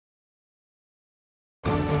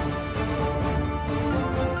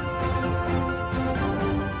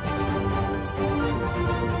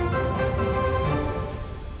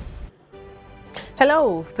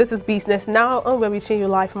Hello, this is Business Now, and we're reaching you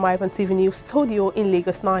live from iBrandTV News Studio in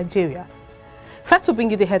Lagos, Nigeria. First, we'll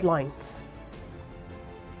bring you the headlines.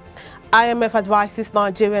 IMF advises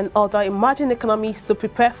Nigerian and other emerging economies to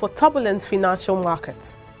prepare for turbulent financial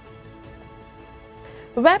markets.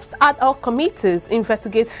 Reps ad hoc committees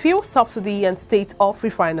investigate fuel subsidy and state-off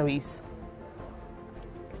refineries.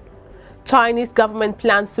 Chinese government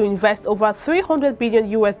plans to invest over $300 billion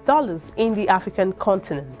in the African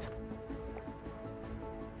continent.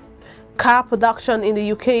 Car production in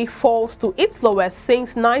the UK falls to its lowest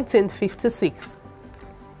since 1956.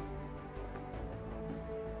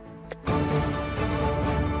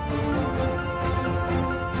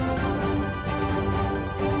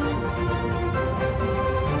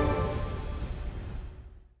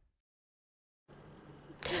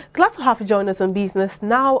 Glad to have you join us on Business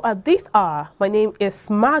Now at this hour. My name is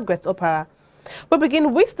Margaret Opara. We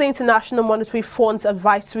begin with the International Monetary Fund's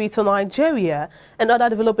advisory to Nigeria and other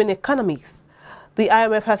developing economies. The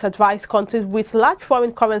IMF has advised countries with large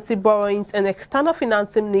foreign currency borrowings and external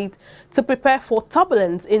financing needs to prepare for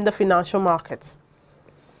turbulence in the financial markets.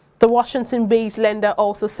 The Washington-based lender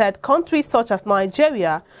also said countries such as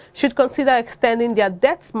Nigeria should consider extending their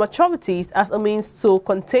debt maturities as a means to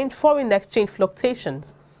contain foreign exchange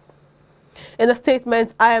fluctuations. In a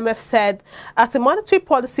statement, IMF said, as the monetary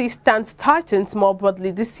policy stance tightens more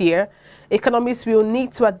broadly this year, economies will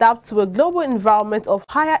need to adapt to a global environment of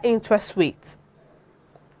higher interest rates.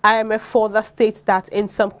 IMF further states that in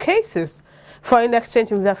some cases, foreign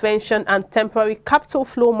exchange intervention and temporary capital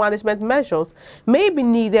flow management measures may be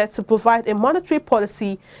needed to provide a monetary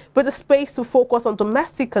policy with a space to focus on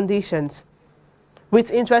domestic conditions. With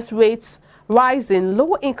interest rates rising,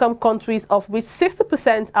 lower-income countries, of which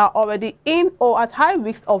 60% are already in or at high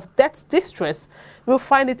risk of debt distress, will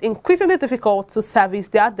find it increasingly difficult to service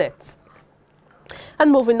their debts.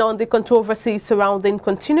 And moving on, the controversy surrounding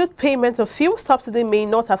continued payment of fuel subsidy may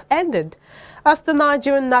not have ended, as the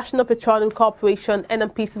Nigerian National Petroleum Corporation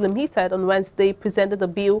 (Nnpc) Limited on Wednesday presented a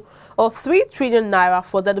bill of 3 trillion naira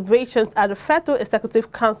for deliberations at the Federal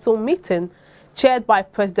Executive Council meeting chaired by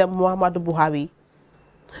President Muhammadu Buhari.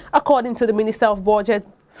 According to the Minister of Budget,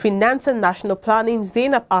 Finance and National Planning,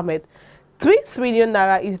 Zainab Ahmed, 3 trillion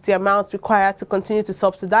naira is the amount required to continue to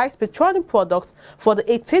subsidize petroleum products for the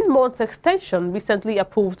 18-month extension recently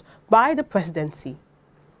approved by the presidency.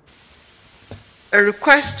 A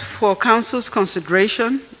request for Council's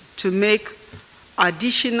consideration to make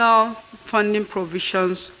additional funding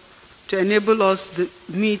provisions to enable us to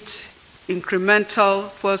meet incremental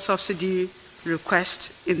fuel subsidy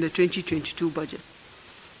request in the 2022 budget.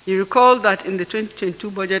 You recall that in the 2022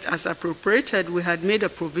 budget, as appropriated, we had made a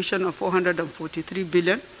provision of 443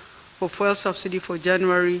 billion for fuel subsidy for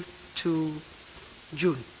January to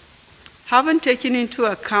June. Having taken into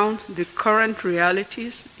account the current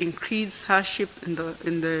realities, increased hardship in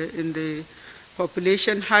the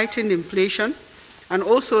population, heightened inflation, and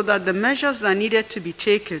also that the measures that needed to be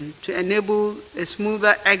taken to enable a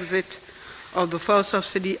smoother exit of the fuel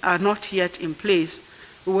subsidy are not yet in place,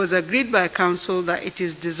 it was agreed by Council that it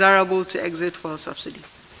is desirable to exit fuel subsidy.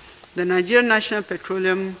 The Nigerian National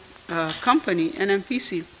Petroleum Company,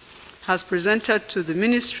 Nnpc, has presented to the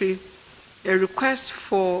Ministry a request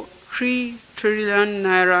for 3 trillion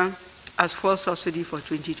naira as fuel subsidy for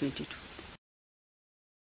 2022.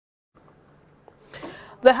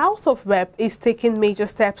 The House of Rep is taking major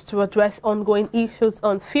steps to address ongoing issues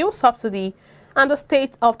on fuel subsidy and the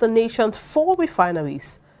state of the nation's 4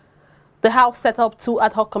 refineries. The House set up 2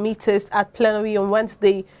 ad hoc committees at plenary on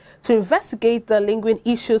Wednesday to investigate the lingering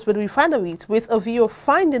issues with refineries with a view of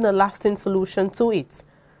finding a lasting solution to it.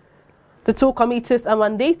 The 2 committees are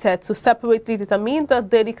mandated to separately determine the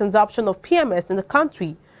daily consumption of PMS in the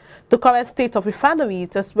country, the current state of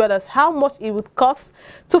refineries, as well as how much it would cost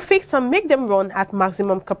to fix and make them run at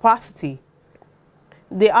maximum capacity.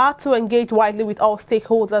 They are to engage widely with all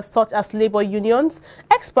stakeholders such as labor unions,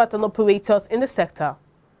 experts and operators in the sector.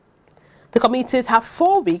 The committees have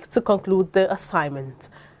 4 weeks to conclude their assignment.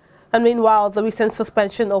 And meanwhile, the recent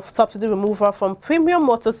suspension of subsidy removal from premium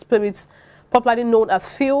motor spirits, popularly known as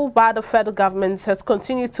fuel, by the federal government has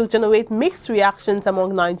continued to generate mixed reactions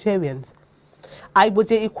among Nigerians.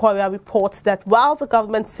 Iboje Ikwaria reports that while the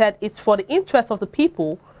government said it's for the interest of the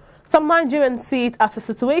people, some Nigerians see it as a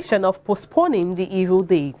situation of postponing the evil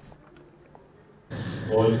days.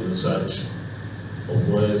 All in search of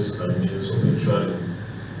ways and means of ensuring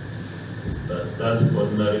that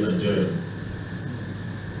ordinary Nigerian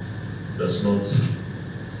does not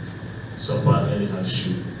suffer any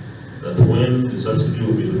hardship, that when the subsidy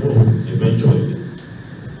will be removed, eventually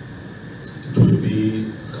it will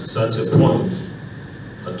be at such a point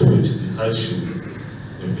at which the hardship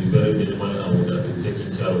will be very minimal and would have been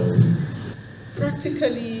taken care of.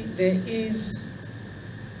 Practically, there is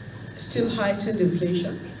still heightened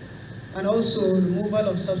inflation, and also removal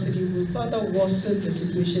of subsidy will further worsen the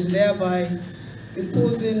situation, thereby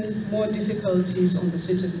imposing more difficulties on the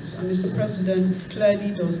citizens. And Mr. President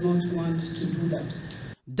clearly does not want to do that.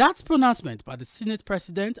 That pronouncement by the Senate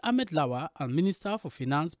President Ahmed Lawa and Minister for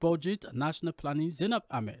Finance, Budget and National Planning Zainab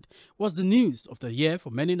Ahmed was the news of the year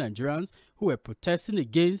for many Nigerians who were protesting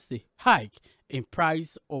against the hike in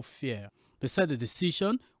price of fare. They said the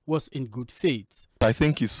decision was in good faith. I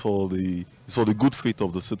think it's for the good faith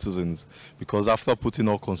of the citizens, because after putting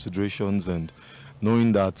all considerations and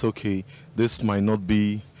knowing that, okay, this might not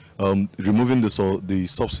be removing the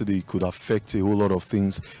subsidy could affect a whole lot of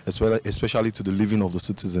things, especially to the living of the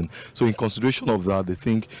citizen. So in consideration of that, they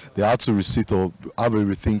think they had to resit or have a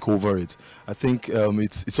rethink over it. I think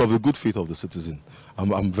it's of the good faith of the citizen.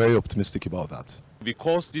 I'm very optimistic about that.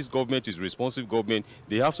 Because this government is responsive government,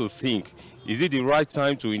 they have to think, is it the right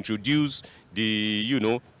time to introduce to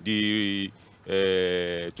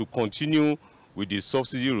continue with the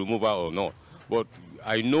subsidy removal or not? But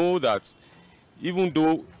I know that even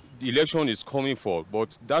though the election is coming forth,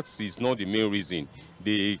 but that is not the main reason.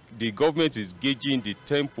 The government is gauging the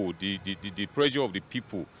tempo, the pressure of the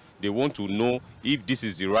people. They want to know if this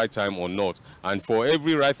is the right time or not. And for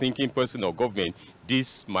every right-thinking person or government,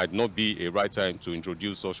 this might not be a right time to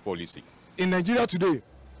introduce such policy. In Nigeria today,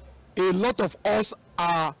 a lot of us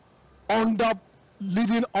are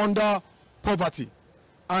living under poverty.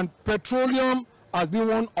 And petroleum has been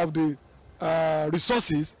one of the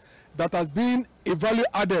resources that has been a value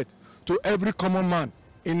added to every common man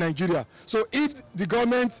in Nigeria. So if the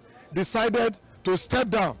government decided to step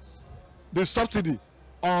down the subsidy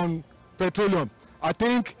on petroleum, I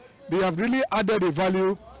think they have really added a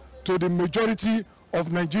value to the majority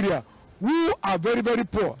of Nigeria who are very, very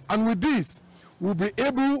poor. And with this, we'll be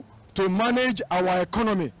able to manage our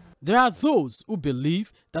economy. There are those who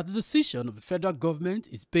believe that the decision of the federal government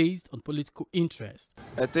is based on political interest.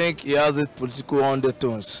 I think it has its political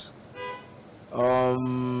undertones.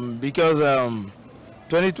 Because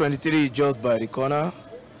 2023 is just by the corner.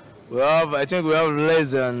 I think we have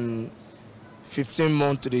less than 15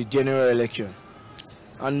 months to the general election.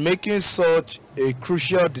 And making such a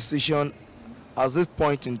crucial decision at this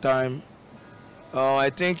point in time, I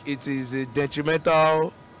think it is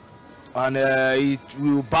detrimental, and it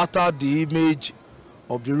will batter the image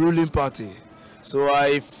of the ruling party. So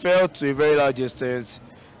I felt to a very large extent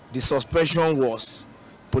the suspension was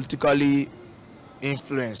politically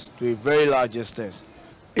influenced to a very large extent.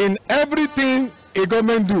 In everything a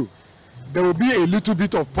government do, there will be a little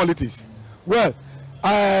bit of politics. Well,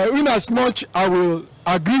 in as much I will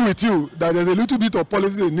agree with you that there's a little bit of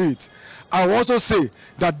politics in it, I will also say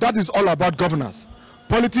that that is all about governance.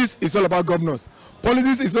 Politics is all about governance.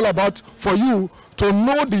 Politics is all about for you to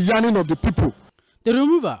know the yearning of the people. The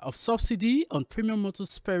removal of subsidy on premium motor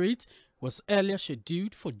spirit was earlier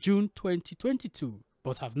scheduled for June 2022,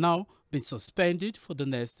 but have now been suspended for the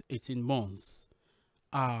next 18 months.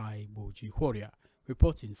 iBrandTV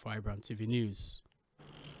reporting for iBrandTV News.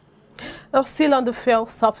 Now, still on the fuel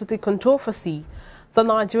subsidy controversy, the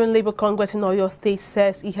Nigerian Labour Congress in Oyo State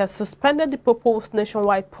says it has suspended the proposed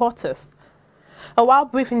nationwide protest. And while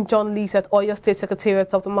briefing John Lees at Oyo State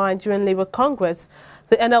Secretariat of the Nigerian Labour Congress,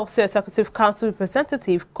 the NLC Executive Council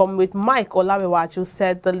representative, Comrade Mike Olarewaju,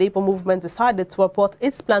 said the Labour movement decided to report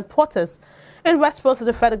its planned protest in response to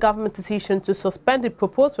the federal government decision to suspend the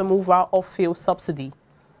proposed removal of fuel subsidy.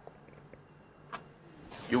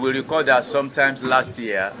 You will recall that sometimes last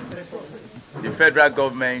year, the federal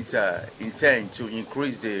government intended to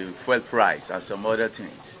increase the fuel price and some other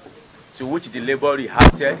things, to which the Labour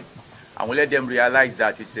reacted, and we let them realize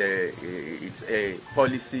that it's a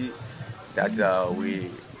policy that will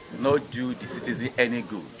not do the citizen any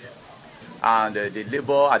good. And the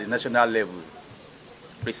Labour at the national level,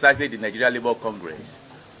 precisely the Nigerian Labour Congress,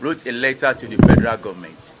 wrote a letter to the federal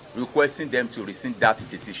government requesting them to rescind that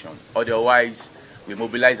decision. Otherwise, we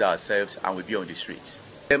mobilize ourselves and we'll be on the streets.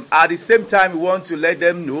 At the same time, we want to let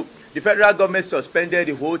them know the federal government suspended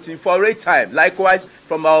the whole thing for a time. Likewise,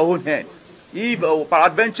 from our own hand. If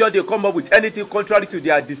peradventure they come up with anything contrary to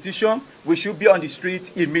their decision, we should be on the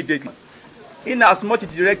street immediately. In as much the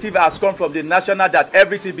directive has come from the national that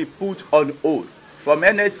everything be put on hold. From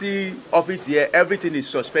NSC office here, everything is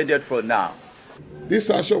suspended for now. This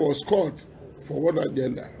action was called for one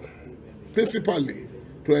agenda, principally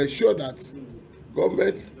to ensure that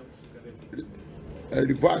government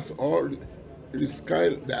reverse or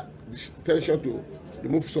rescale the intention to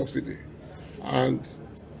remove subsidy, and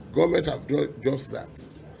government have done just that.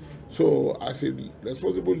 So as a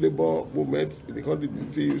responsible labor movement in the country, the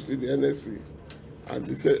TUC, the NSC, and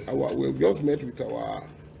they said we've just met with our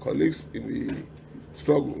colleagues in the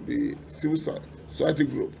struggle, the civil society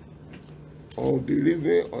group, on the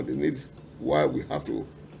reason, on the need why we have to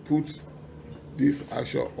put this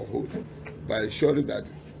action on hold by ensuring that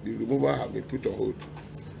the removal has been put on hold.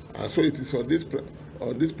 And so it is on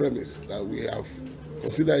this premise that we have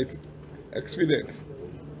considered it expedient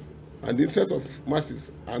and the interest of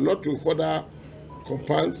masses are not to further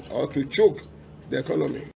compound or to choke the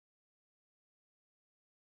economy.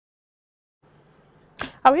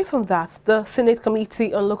 Away from that, the Senate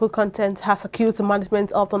Committee on Local Content has accused the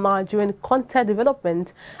management of the Nigerian Content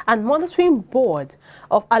Development and Monitoring Board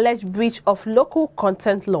of alleged breach of local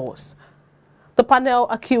content laws. The panel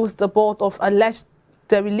accused the board of alleged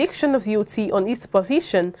dereliction of duty on its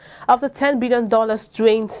supervision of the $10 billion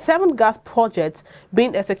Drain 7 gas project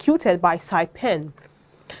being executed by Saipem.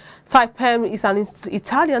 Saipem is an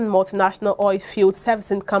Italian multinational oil field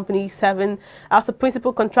servicing company serving as the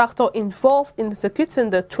principal contractor involved in executing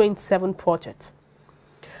the Train 7 project.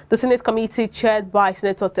 The Senate committee, chaired by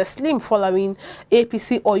Senator Teslim following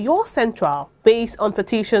Nnpc Oyo Central, based on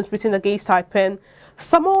petitions written against Saipem,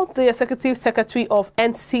 summoned the Executive Secretary of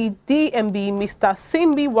NCDMB, Mr.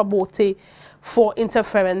 Simbi Wabote, for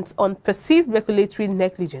interference on perceived regulatory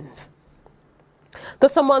negligence. The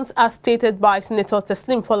summons, as stated by Senator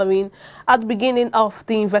Teslim following at the beginning of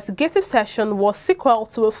the investigative session, was sequel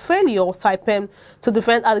to a failure of Saipem to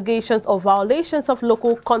defend allegations of violations of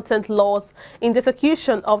local content laws in the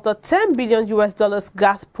execution of the $10 billion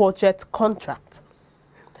gas project contract.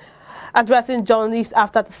 Addressing journalists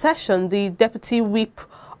after the session, the Deputy Whip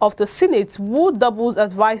of the Senate, who doubles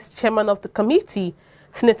as Vice Chairman of the committee,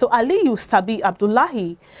 Senator Aliyu Sabi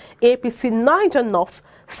Abdullahi, APC Niger North,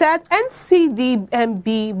 said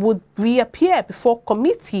NCDMB would reappear before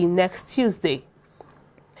committee next Tuesday.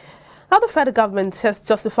 Now, the federal government has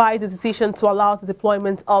justified the decision to allow the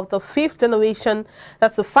deployment of the 5th generation,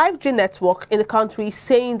 that's the 5G network in the country,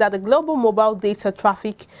 saying that the global mobile data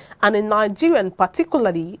traffic, and in Nigerian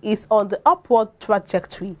particularly, is on the upward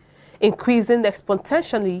trajectory, increasing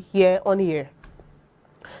exponentially year on year.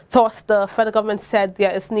 Thus, the federal government said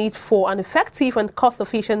there is need for an effective and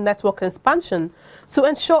cost-efficient network expansion to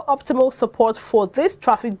ensure optimal support for this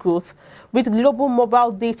traffic growth, with global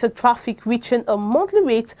mobile data traffic reaching a monthly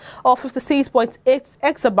rate of 56.8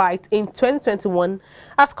 exabytes in 2021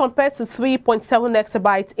 as compared to 3.7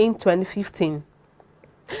 exabytes in 2015.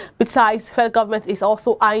 Besides, the federal government is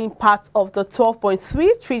also eyeing part of the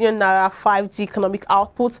 12.3 trillion naira 5G economic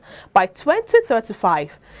output by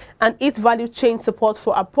 2035 and its value chain support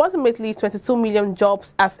for approximately 22 million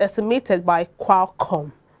jobs as estimated by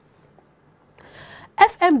Qualcomm.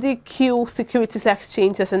 FMDQ Securities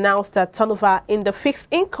Exchange has announced that turnover in the fixed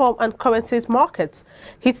income and currencies markets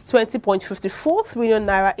hit 20.54 trillion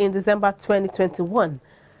naira in December 2021.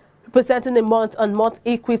 Representing a month-on-month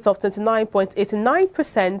increase of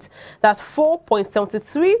 29.89%, that's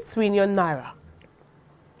 4.73 trillion naira.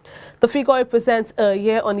 The figure represents a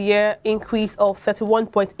year-on-year increase of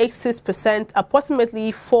 31.86%,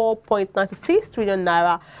 approximately 4.96 trillion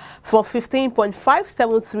naira, from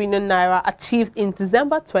 15.57 trillion naira achieved in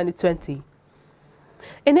December 2020.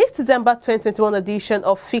 In its December 2021 edition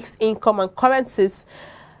of Fixed Income and Currencies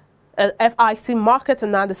FIC Market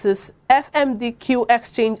Analysis, FMDQ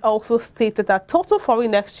Exchange also stated that total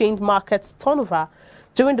foreign exchange markets turnover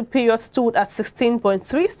during the period stood at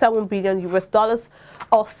 $16.37 billion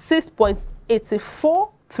or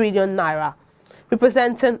 6.84 trillion naira,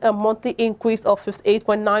 representing a monthly increase of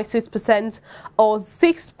 58.96% or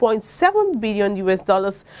 $6.7 billion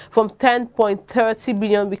from $10.30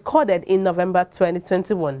 billion recorded in November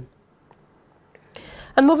 2021.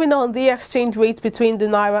 And moving on, the exchange rate between the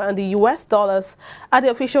naira and the US dollars at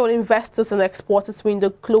the official investors and exporters window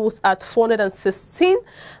closed at 416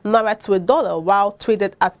 naira to a dollar, while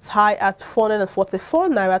traded as high as 444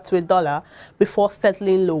 naira to a dollar before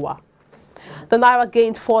settling lower. The naira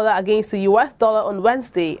gained further against the US dollar on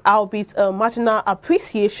Wednesday, albeit a marginal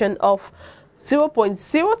appreciation of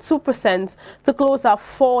 0.02% to close at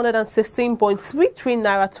 416.33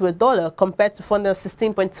 naira to a dollar compared to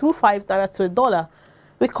 416.25 naira to a dollar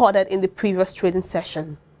recorded in the previous trading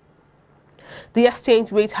session. The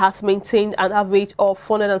exchange rate has maintained an average of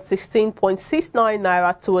 416.69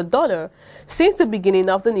 naira to a dollar since the beginning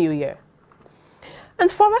of the new year. And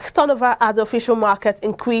forex turnover at the official market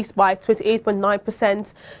increased by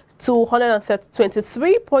 28.9% to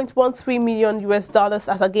 $123.13 million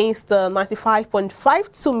as against the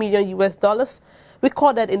 $95.52 million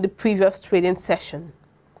recorded in the previous trading session.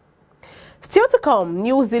 Still to come,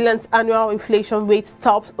 New Zealand's annual inflation rate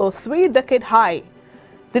tops a 3-decade high.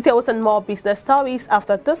 Details and more business stories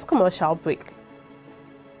after this commercial break.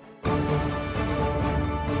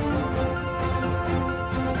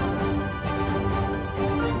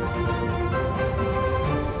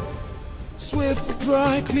 Swift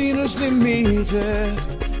Dry Cleaners Limited,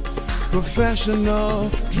 professional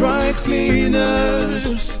dry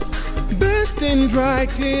cleaners, best in dry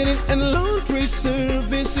cleaning and laundry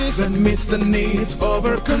services that meets the needs of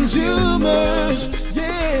our consumers.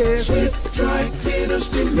 Yeah, Swift Dry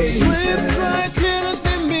Cleaners Limited, Swift Dry Cleaners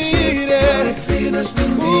Limited, Swift Dry Cleaners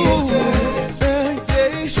Limited,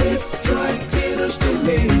 yeah, Swift Dry Cleaners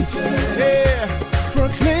Limited, yeah, for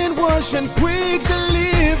clean wash and quick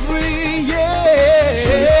delivery. Yeah,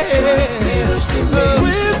 Swift Dry Cleaners Limited,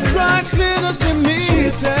 Swift Dry Cleaners Limited,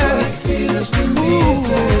 Swift Dry Cleaners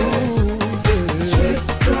Limited,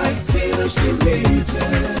 Swift Dry Cleaners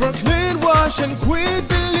Limited, for clean wash and quick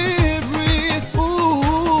delivery.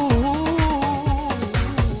 Ooh.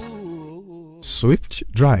 Swift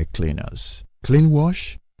Dry Cleaners, clean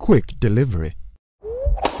wash, quick delivery.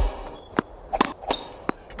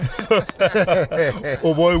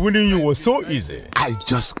 Oh boy, winning you was so easy. I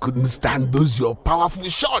just couldn't stand those your powerful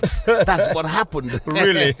shots. That's what happened.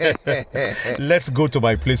 Really? Let's go to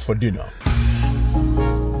my place for dinner.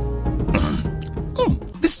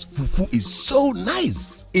 This fufu is so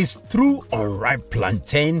nice. It's true unripe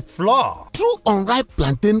plantain flour. True unripe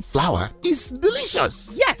plantain flour is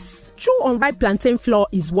delicious. Yes, true unripe plantain flour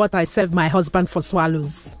is what I serve my husband for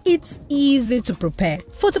swallows. It's easy to prepare,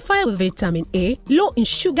 fortified with vitamin A, low in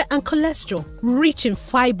sugar and cholesterol, rich in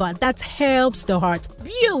fiber that helps the heart,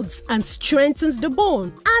 builds and strengthens the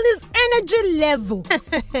bone, and his energy level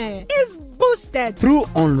is boosted. Through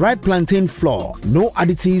unripe plantain flour, no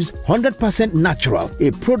additives, 100% natural,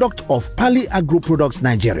 a product of Pali Agro Products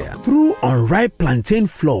Nigeria. Through unripe plantain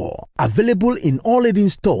flour, available in all leading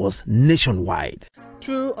stores nationwide.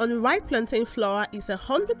 True unripe plantain flour is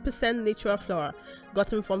 100% natural flour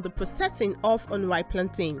gotten from the processing of unripe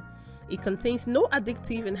plantain. It contains no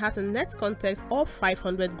addictive and has a net content of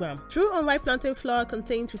 500 grams. True unripe plantain flour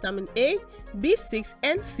contains vitamin A, B6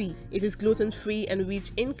 and C. It is gluten-free and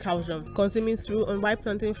rich in calcium. Consuming True unripe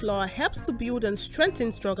plantain flour helps to build and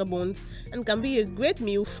strengthen stronger bones and can be a great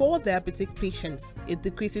meal for diabetic patients. It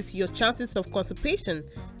decreases your chances of constipation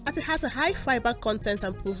as it has a high fiber content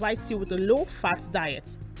and provides you with a low-fat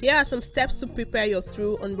diet. Here are some steps to prepare your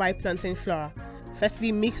True unripe plantain flour.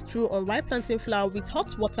 Firstly, mix True unripe plantain flour with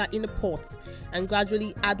hot water in a pot and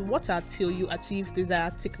gradually add water till you achieve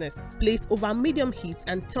desired thickness. Place over medium heat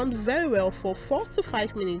and turn very well for 4 to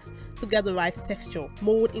 5 minutes to get the right texture.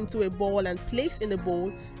 Mold into a ball and place in a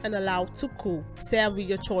bowl and allow to cool. Serve with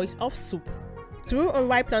your choice of soup. True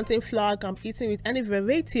unripe plantain flour can be eaten with any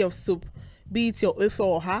variety of soup, be it your ofe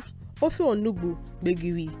oha, ofe onugbu,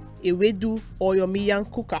 begiri, ewedu, or your miyan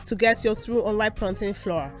kuka. To get your True unripe plantain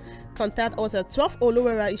flour, contact us at 12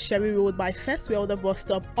 Olowera Isheri Road by First Welder bus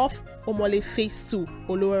stop off Omole Phase 2,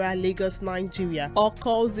 Olowera, Lagos, Nigeria, or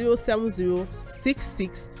call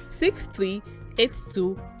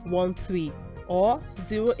 070-6663-8213 or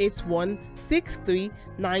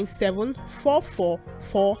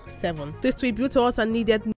 081-6397-4447. Distributors are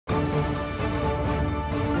needed.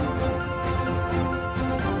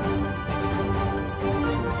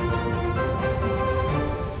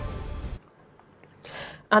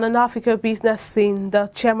 And on Africa business scene, the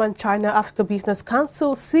chairman China Africa Business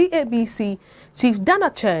Council (CABC) Chief Dana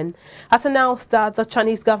Chen has announced that the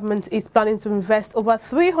Chinese government is planning to invest over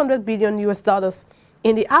 $300 billion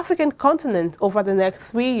in the African continent over the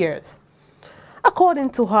next 3 years.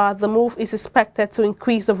 According to her, the move is expected to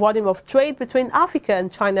increase the volume of trade between Africa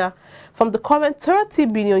and China from the current $30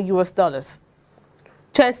 billion.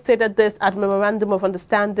 Chen stated this at Memorandum of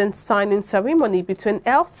Understanding signing ceremony between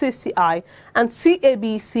LCCI and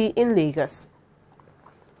CABC in Lagos.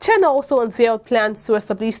 Chen also unveiled plans to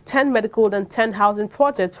establish 10 medical and 10 housing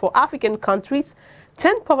projects for African countries,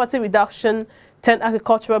 10 poverty reduction, 10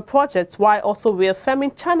 agricultural projects, while also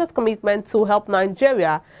reaffirming China's commitment to help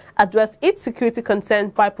Nigeria address its security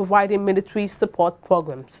concerns by providing military support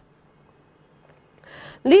programs.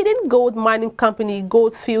 Leading gold mining company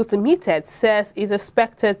Gold Fields Limited says it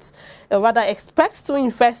expects to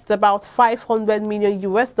invest about $500 million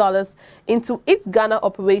into its Ghana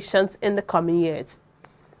operations in the coming years.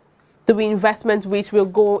 The reinvestment, which will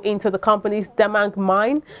go into the company's Damang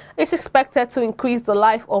mine, is expected to increase the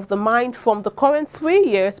life of the mine from the current 3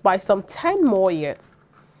 years by some 10 more years.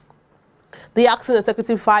 The acting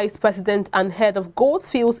executive vice president and head of Gold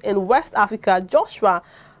Fields in West Africa, Joshua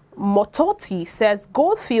Mototi says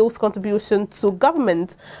Goldfield's contribution to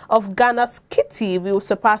government of Ghana's kitty will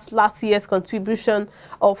surpass last year's contribution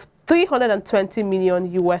of $320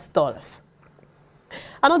 million.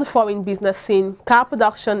 Another foreign business scene, car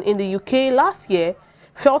production in the UK last year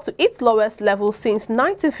fell to its lowest level since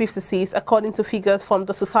 1956, according to figures from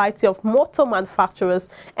the Society of Motor Manufacturers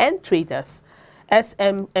and Traders,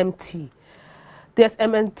 SMMT. The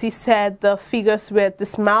SMMT said the figures were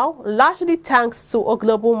dismal, largely thanks to a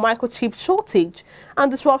global microchip shortage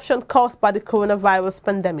and disruption caused by the coronavirus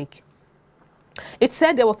pandemic. It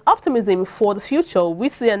said there was optimism for the future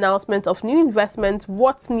with the announcement of new investment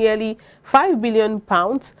worth nearly £5 billion,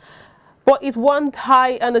 but it warned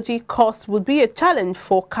high energy costs would be a challenge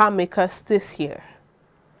for car makers this year.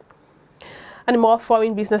 And more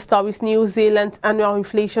foreign business stories, New Zealand's annual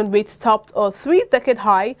inflation rate topped a 3-decade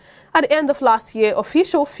high at the end of last year,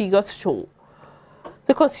 official figures show.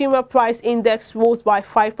 The consumer price index rose by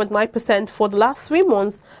 5.9% for the last 3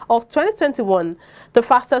 months of 2021, the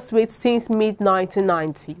fastest rate since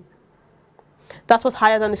mid-1990. That was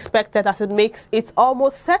higher than expected, as it makes it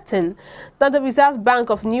almost certain that the Reserve Bank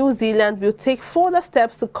of New Zealand will take further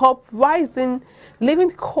steps to curb rising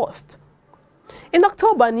living costs. In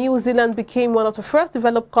October, New Zealand became one of the first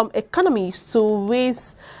developed economies to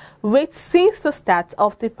raise rates since the start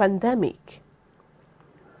of the pandemic.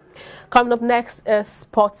 Coming up next is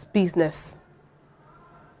sports business.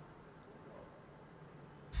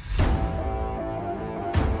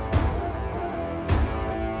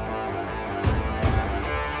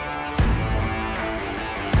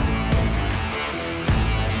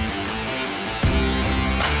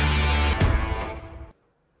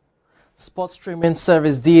 Sports streaming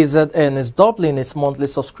service DAZN is doubling its monthly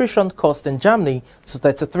subscription cost in Germany to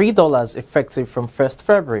 $33 effective from 1st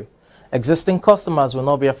February. Existing customers will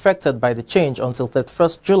not be affected by the change until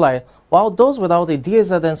 31st July, while those without a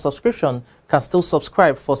DAZN subscription can still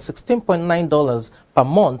subscribe for $16.9 per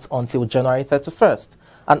month until January 31st.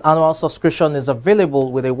 An annual subscription is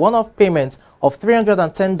available with a one-off payment of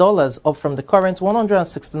 $310, up from the current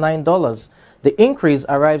 $169. The increase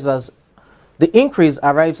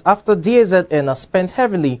arrives after DAZN has spent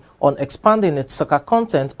heavily on expanding its soccer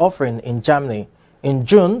content offering in Germany. In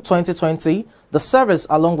June 2020, the service,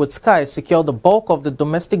 along with Sky, secured the bulk of the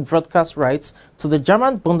domestic broadcast rights to the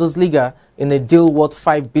German Bundesliga in a deal worth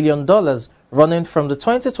 $5 billion, running from the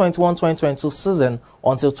 2021-2022 season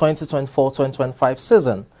until 2024-2025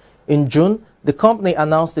 season. In June, the company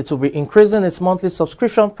announced it will be increasing its monthly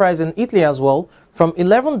subscription price in Italy as well, from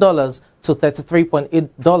 $11 to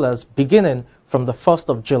 $33.8 beginning from the 1st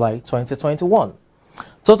of July 2021.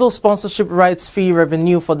 Total sponsorship rights fee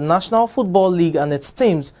revenue for the National Football League and its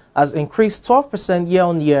teams has increased 12%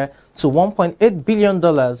 year-on-year to $1.8 billion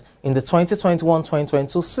in the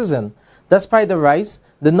 2021-2022 season. Despite the rise,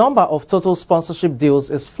 the number of total sponsorship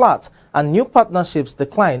deals is flat and new partnerships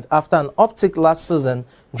declined after an uptick last season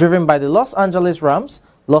driven by the Los Angeles Rams,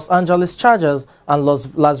 Los Angeles Chargers and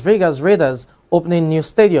Las Vegas Raiders opening new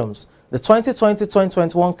stadiums. The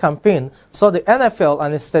 2020-2021 campaign saw the NFL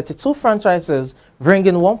and its 32 franchises bring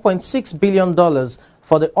in $1.6 billion.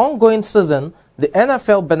 For the ongoing season, the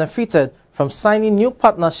NFL benefited from signing new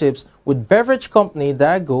partnerships with beverage company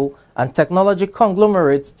Diageo and technology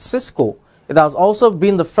conglomerate Cisco. It has also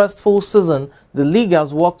been the first full season the league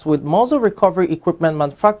has worked with muscle recovery equipment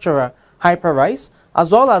manufacturer Hyperice,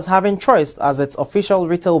 as well as having Choice as its official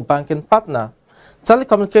retail banking partner.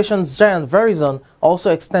 Telecommunications giant Verizon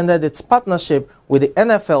also extended its partnership with the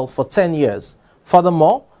NFL for 10 years.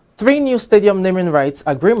 Furthermore, 3 new stadium naming rights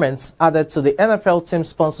agreements added to the NFL team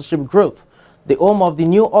sponsorship growth. The home of the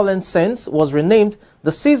New Orleans Saints was renamed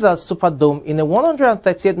the Caesars Superdome in a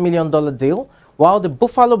 $138 million deal, while the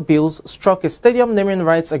Buffalo Bills struck a stadium naming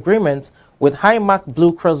rights agreement with Highmark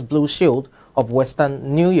Blue Cross Blue Shield of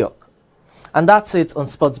Western New York. And that's it on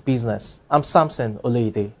Sports Business. I'm Samson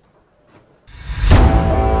Oleide.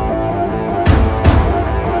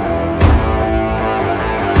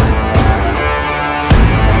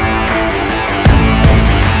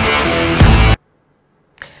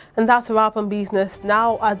 And that's a wrap on business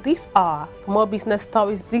now at this hour. For more business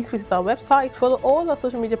stories, please visit our website, follow all our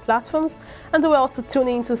social media platforms, and do well to tune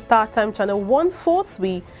in to StarTime channel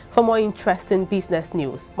 143 for more interesting business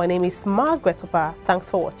news. My name is Margaret Opa. Thanks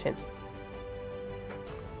for watching.